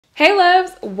Hey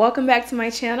loves, welcome back to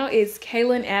my channel. It's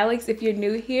Kaylan Alex. If you're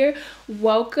new here,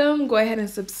 welcome. Go ahead and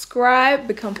subscribe,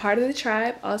 become part of the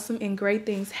tribe. Awesome and great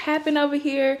things happen over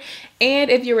here. And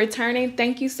if you're returning,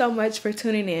 thank you so much for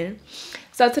tuning in.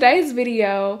 So today's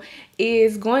video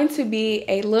is going to be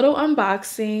a little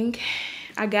unboxing.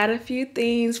 I got a few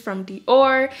things from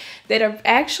Dior that have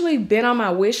actually been on my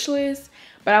wish list,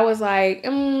 but I was like, I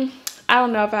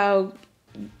don't know if I'll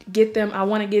get them. I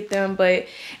want to get them, but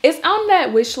it's on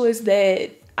that wish list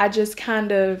that I just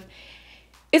kind of,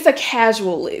 it's a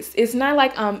casual list. It's not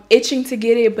like I'm itching to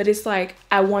get it, but it's like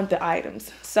I want the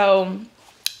items. So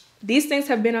these things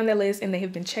have been on the list and they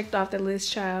have been checked off the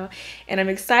list, child, and I'm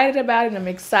excited about it and I'm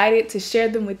excited to share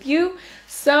them with you.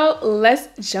 So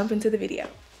let's jump into the video.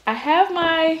 I have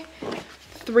my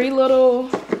 3 little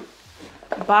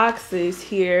boxes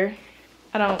here.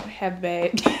 I don't have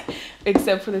bag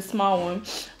except for the small one,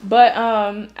 but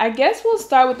I guess we'll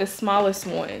start with the smallest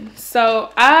one.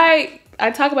 So I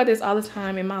talk about this all the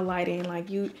time in my lighting,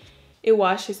 like it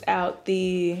washes out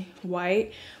the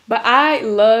white, but I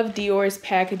love Dior's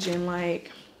packaging.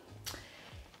 Like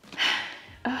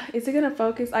is it gonna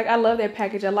focus? Like I love that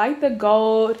package. I like the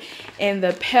gold and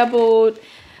the pebbled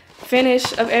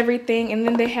finish of everything, and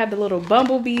then they have the little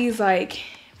bumblebees. Like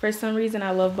for some reason,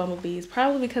 I love bumblebees.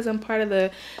 Probably because I'm part of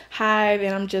the hive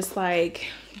and I'm just like,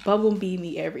 bumblebee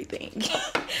me everything.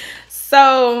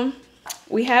 So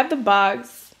we have the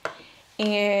box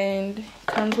and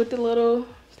comes with the little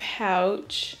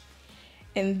pouch.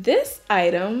 And this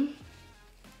item,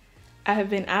 I have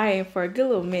been eyeing for a good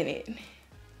little minute.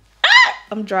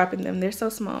 I'm dropping them. They're so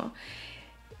small.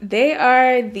 They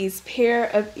are these pair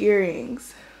of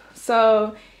earrings.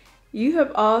 So you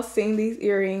have all seen these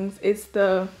earrings. It's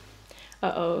the,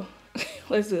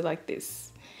 let's do it like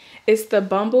this. It's the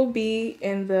bumblebee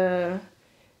and the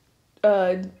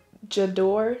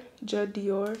Dior.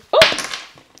 Oh!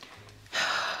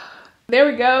 There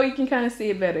we go. You can kind of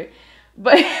see it better.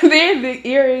 But they're the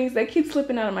earrings that keep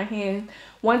slipping out of my hand.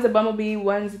 One's a bumblebee,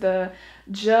 one's the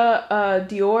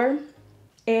Dior.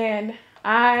 And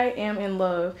I am in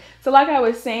love. So like I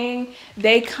was saying,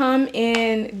 they come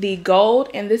in the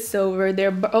gold and the silver. They're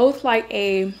both like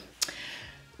a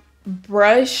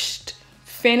brushed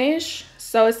finish.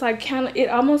 So it's like kind of, it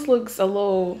almost looks a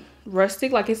little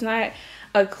rustic. Like it's not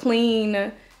a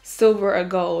clean silver or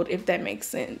gold, if that makes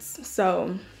sense.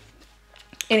 So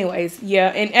anyways, yeah.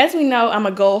 And as we know, I'm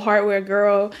a gold hardware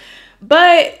girl.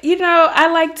 But, you know,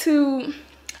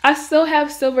 I still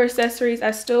have silver accessories. I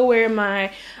still wear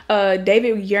my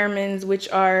David Yurmans, which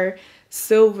are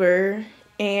silver,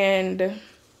 and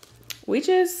I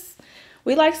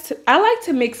like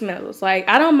to mix metals. Like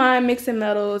I don't mind mixing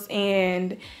metals,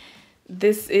 and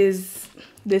this is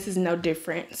no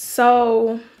different.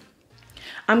 So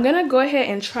I'm gonna go ahead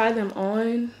and try them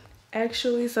on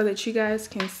actually so that you guys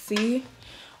can see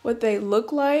what they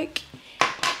look like.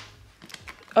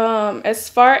 As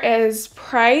far as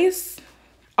price,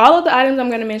 all of the items I'm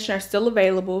going to mention are still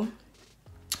available,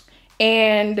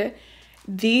 and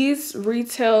these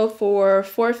retail for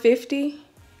 $4.50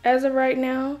 as of right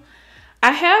now.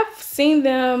 I have seen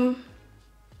them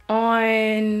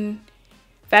on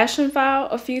Fashion File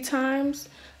a few times,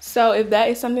 so if that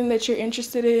is something that you're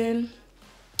interested in,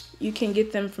 you can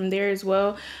get them from there as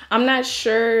well. I'm not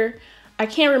sure, I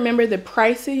can't remember the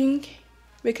pricing,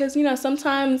 because you know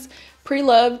sometimes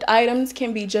pre-loved items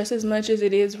can be just as much as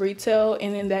it is retail,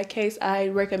 and in that case I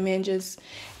recommend just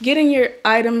getting your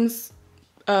items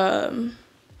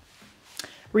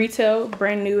retail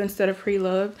brand new instead of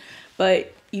pre-loved,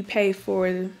 but you pay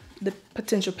for the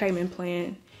potential payment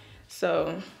plan.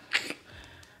 So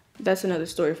that's another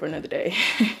story for another day.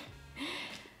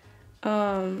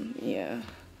 Yeah,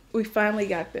 we finally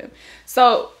got them.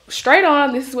 So straight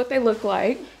on, this is what they look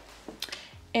like,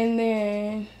 and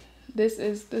then this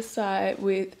is the side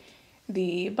with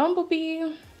the bumblebee,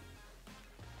 and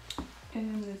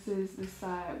then this is the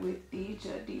side with the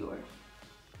Dior.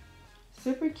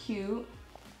 Super cute,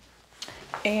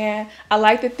 and I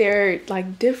like that they're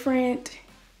like different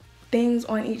things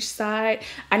on each side.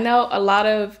 I know a lot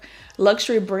of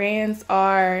luxury brands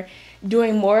are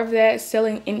doing more of that,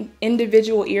 selling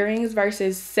individual earrings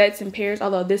versus sets and pairs,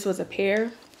 although this was a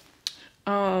pair.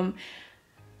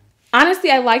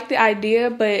 Honestly, I like the idea,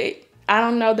 but I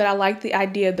don't know that I like the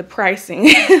idea of the pricing.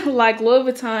 Like Louis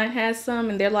Vuitton has some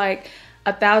and they're like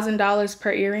 $1,000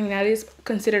 per earring. That is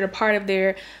considered a part of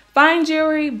their fine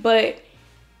jewelry, but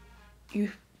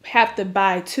you have to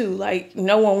buy 2. Like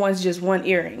no one wants just 1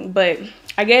 earring. But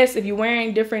I guess if you're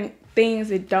wearing different things,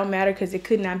 it don't matter because it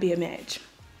could not be a match.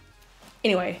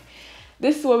 Anyway,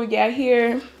 this is what we got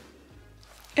here.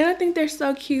 And I think they're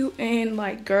so cute and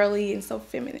like girly and so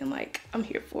feminine. Like, I'm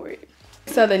here for it.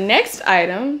 So the next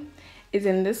item is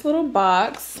in this little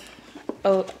box,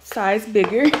 a size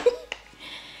bigger,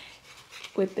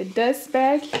 with the dust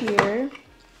bag here.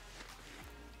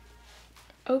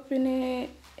 Open it,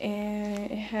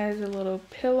 and it has a little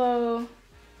pillow,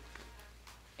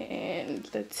 and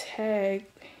the tag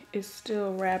is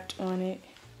still wrapped on it.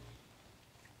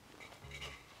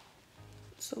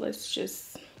 So let's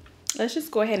just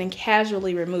go ahead and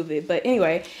casually remove it. But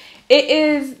anyway, it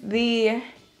is the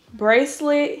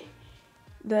bracelet,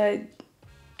 the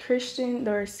Christian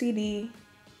or CD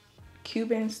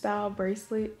Cuban style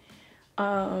bracelet.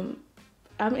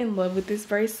 I'm in love with this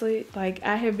bracelet. Like,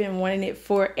 I have been wanting it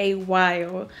for a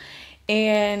while,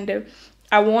 and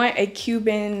I want a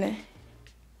Cuban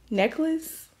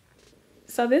necklace.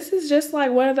 So this is just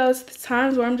like one of those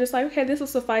times where I'm just like, okay, this will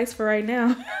suffice for right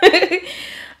now.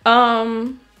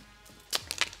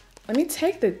 Let me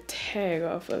take the tag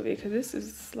off of it because this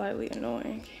is slightly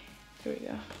annoying. Here we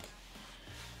go.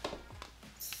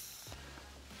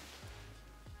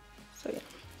 So yeah.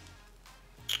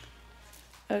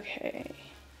 Okay.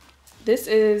 This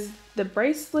is the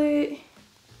bracelet.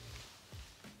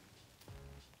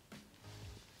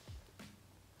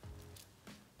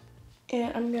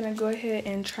 And I'm gonna go ahead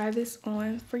and try this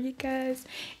on for you guys.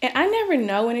 And I never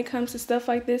know when it comes to stuff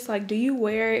like this, like, do you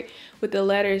wear it with the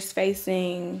letters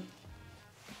facing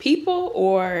people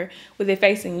or with it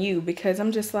facing you? Because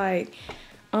I'm just like,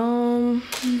 I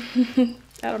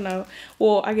don't know.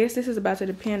 Well, I guess this is about to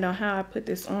depend on how I put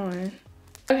this on.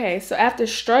 Okay, so after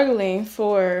struggling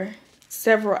for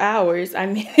several hours, I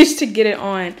managed to get it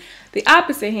on the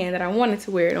opposite hand that I wanted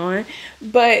to wear it on.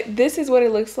 But this is what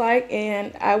it looks like,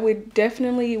 and I would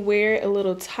definitely wear it a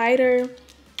little tighter,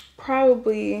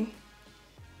 probably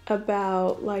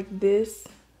about like this,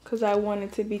 because I want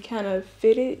it to be kind of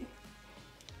fitted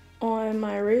on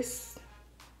my wrist.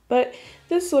 But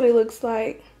this is what it looks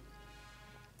like,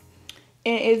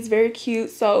 and it's very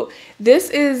cute. So this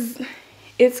is,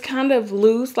 it's kind of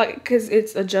loose, like, because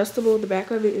it's adjustable. The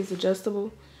back of it is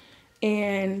adjustable,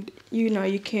 and you know,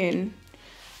 you can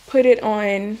put it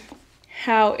on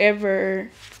however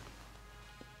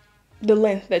the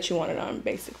length that you want it on,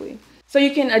 basically. So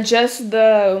you can adjust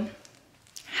the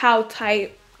how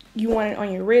tight you want it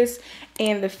on your wrist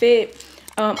and the fit.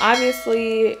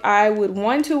 Obviously I would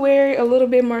want to wear it a little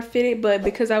bit more fitted, but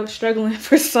because I was struggling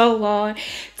for so long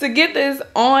to get this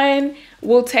on,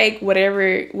 we'll take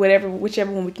whichever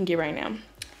one we can get right now.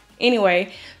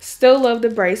 Anyway, still love the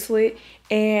bracelet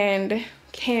and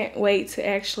can't wait to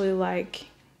actually like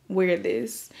wear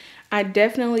this. I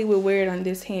definitely would wear it on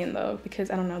this hand though, because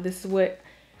I don't know, this is what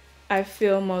I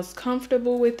feel most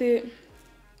comfortable with it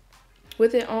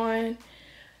on.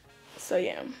 So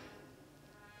yeah.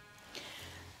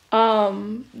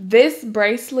 This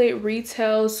bracelet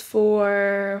retails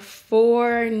for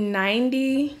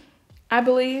 $4.90, I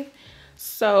believe.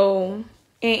 So,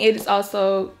 and it is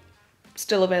also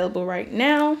still available right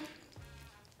now.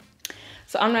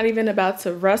 So I'm not even about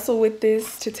to wrestle with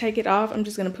this to take it off. I'm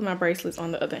just gonna put my bracelets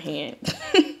on the other hand.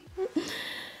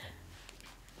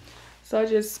 So I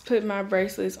just put my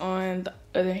bracelets on the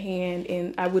other hand,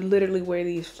 and I would literally wear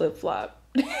these flip-flop.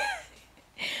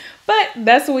 But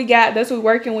that's what we got. That's what we're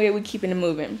working with. We're keeping it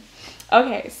moving.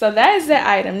 Okay, so that is that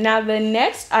item. Now the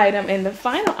next item and the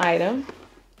final item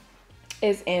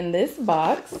is in this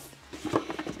box.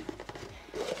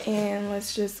 And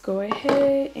let's just go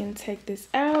ahead and take this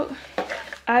out.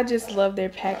 I just love their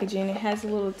packaging. It has a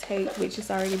little tape which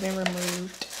has already been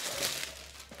removed.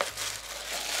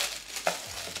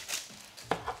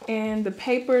 And the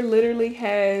paper literally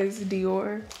has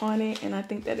Dior on it, and I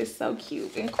think that is so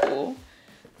cute and cool.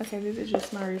 Okay, these are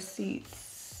just my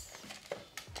receipts.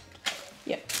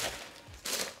 Yep.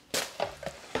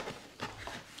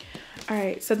 All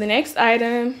right, so the next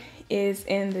item is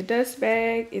in the dust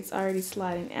bag. It's already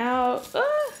sliding out.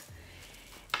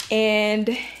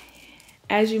 And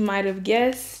as you might have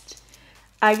guessed,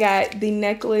 I got the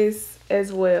necklace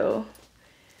as well.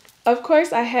 Of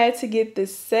course, I had to get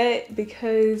this set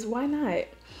because why not?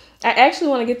 I actually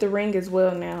want to get the ring as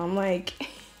well now. I'm like,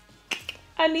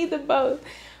 I need them both.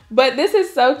 But this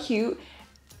is so cute.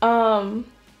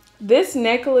 This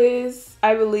necklace,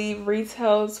 I believe,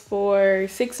 retails for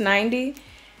 $6.90,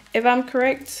 if I'm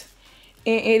correct.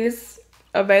 And it is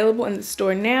available in the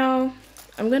store now.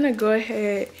 I'm going to go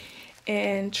ahead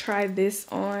and try this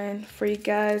on for you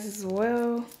guys as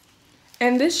well.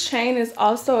 And this chain is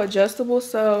also adjustable,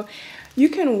 so you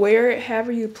can wear it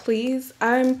however you please.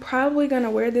 I'm probably going to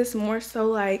wear this more so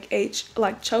like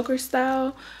choker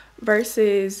style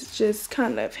versus just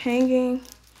kind of hanging.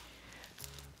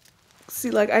 See,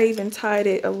 like I even tied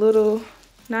it a little,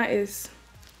 not as,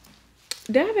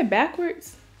 did I have it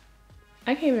backwards?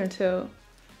 I can't even tell.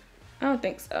 I don't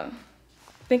think so.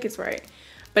 I think it's right.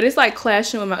 But it's like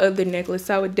clashing with my other necklace,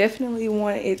 so I would definitely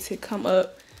want it to come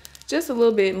up just a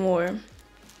little bit more.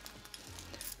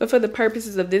 But for the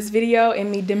purposes of this video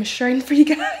and me demonstrating for you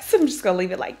guys, I'm just gonna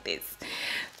leave it like this.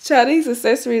 Child, these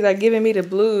accessories are giving me the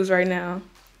blues right now.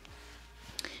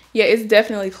 Yeah, it's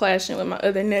definitely clashing with my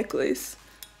other necklace.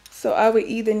 So I would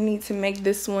either need to make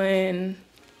this one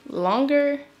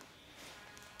longer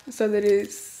so that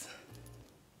this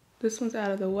one's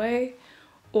out of the way,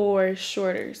 or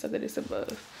shorter so that it's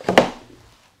above.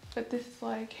 But this is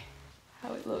like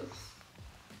how it looks.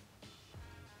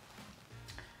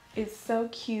 It's so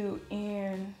cute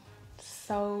and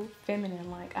so feminine.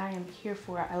 Like, I am here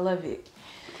for it. I love it.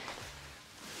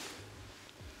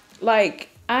 Like,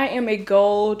 I am a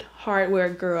gold hardware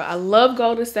girl. I love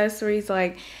gold accessories.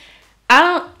 Like,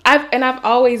 I've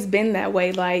always been that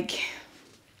way. Like,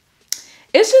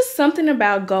 it's just something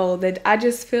about gold that I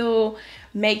just feel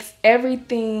makes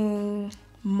everything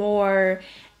more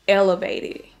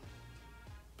elevated.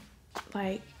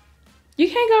 Like, you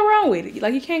can't go wrong with it.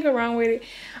 Like, you can't go wrong with it.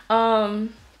 All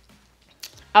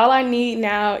I need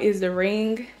now is the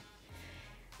ring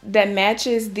that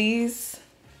matches these.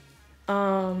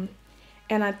 And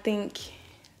I think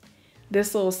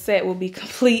this little set will be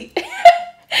complete.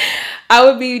 I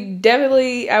would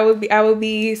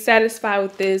be satisfied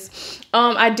with this.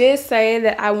 I did say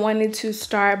that I wanted to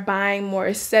start buying more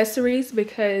accessories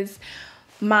because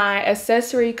my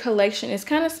accessory collection is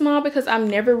kind of small, because I've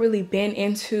never really been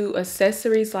into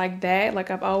accessories like that.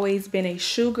 Like, I've always been a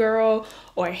shoe girl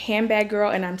or a handbag girl,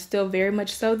 and I'm still very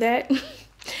much so that.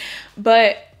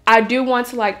 But I do want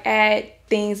to like add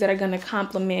things that are going to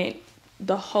complement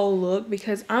the whole look,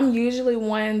 because I'm usually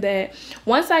one that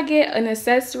once I get an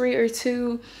accessory or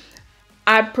two,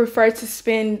 I prefer to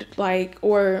spend like,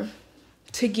 or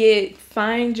to get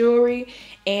fine jewelry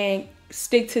and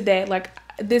stick to that. Like,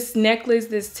 this necklace,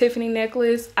 this Tiffany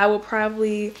necklace, I will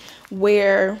probably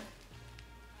wear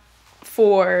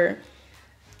for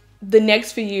the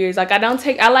next few years. Like,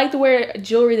 I like to wear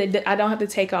jewelry that I don't have to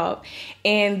take off.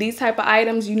 And these type of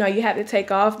items, you know, you have to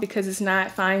take off because it's not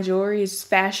fine jewelry, it's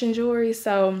fashion jewelry.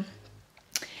 So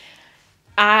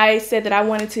I said that I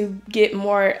wanted to get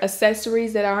more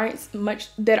accessories that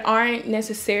aren't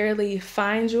necessarily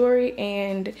fine jewelry,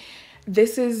 and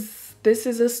this is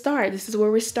a start. This is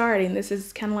where we're starting. This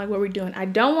is kind of like what we're doing. I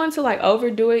don't want to like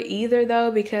overdo it either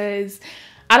though, because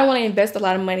I don't want to invest a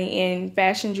lot of money in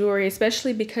fashion jewelry,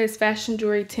 especially because fashion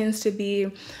jewelry tends to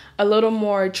be a little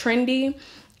more trendy.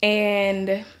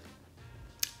 And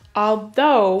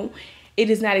although it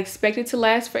is not expected to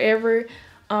last forever,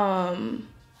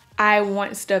 I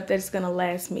want stuff that's going to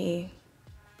last me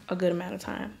a good amount of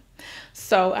time.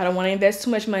 So I don't want to invest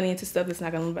too much money into stuff that's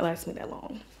not going to last me that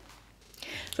long.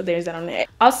 So there's that on that.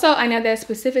 Also, I know that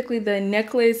specifically the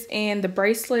necklace and the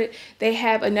bracelet, they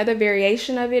have another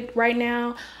variation of it right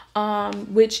now,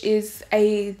 which is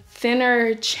a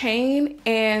thinner chain,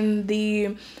 and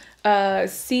the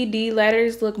CD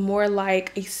letters look more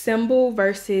like a symbol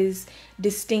versus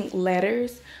distinct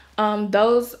letters.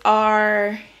 Those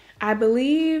are, I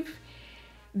believe,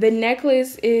 the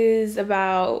necklace is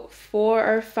about 4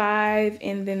 or 5,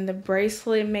 and then the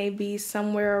bracelet may be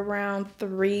somewhere around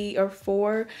 3 or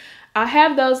 4. I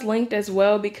have those linked as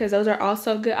well, because those are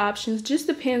also good options. Just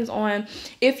depends on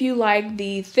if you like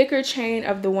the thicker chain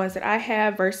of the ones that I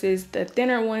have versus the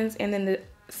thinner ones, and then the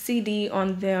CD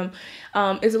on them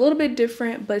is a little bit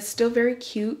different, but still very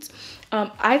cute.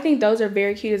 I think those are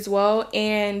very cute as well,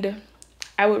 and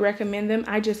I would recommend them.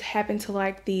 I just happen to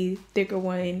like the thicker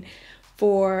one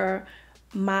for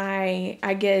my,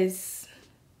 I guess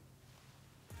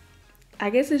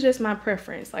it's just my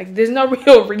preference. Like, there's no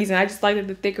real reason. I just like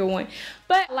the thicker one.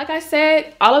 But like I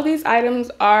said, all of these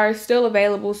items are still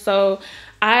available, so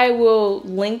I will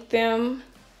link them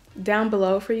down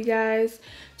below for you guys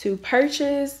to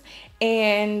purchase,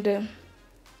 and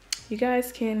you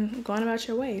guys can go on about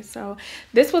your way. So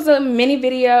this was a mini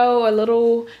video, a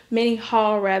little mini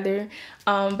haul rather,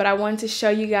 but I wanted to show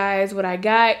you guys what I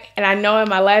got. And I know in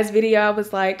my last video I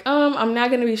was like, I'm not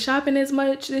gonna be shopping as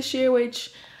much this year,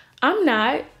 which I'm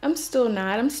not. I'm still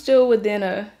within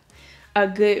a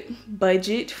good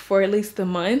budget for at least a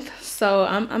month, so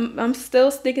I'm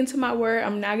still sticking to my word.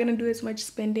 I'm not gonna do as much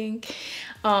spending,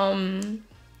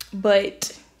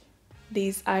 but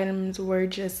these items were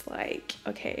just like,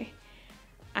 okay,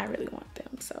 I really want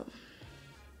them. So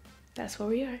that's where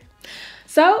we are.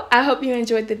 So I hope you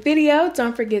enjoyed the video.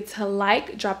 Don't forget to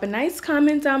like, drop a nice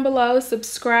comment down below,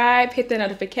 subscribe, hit the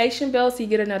notification bell so you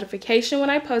get a notification when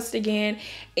I post again,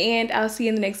 and I'll see you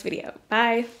in the next video.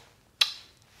 Bye.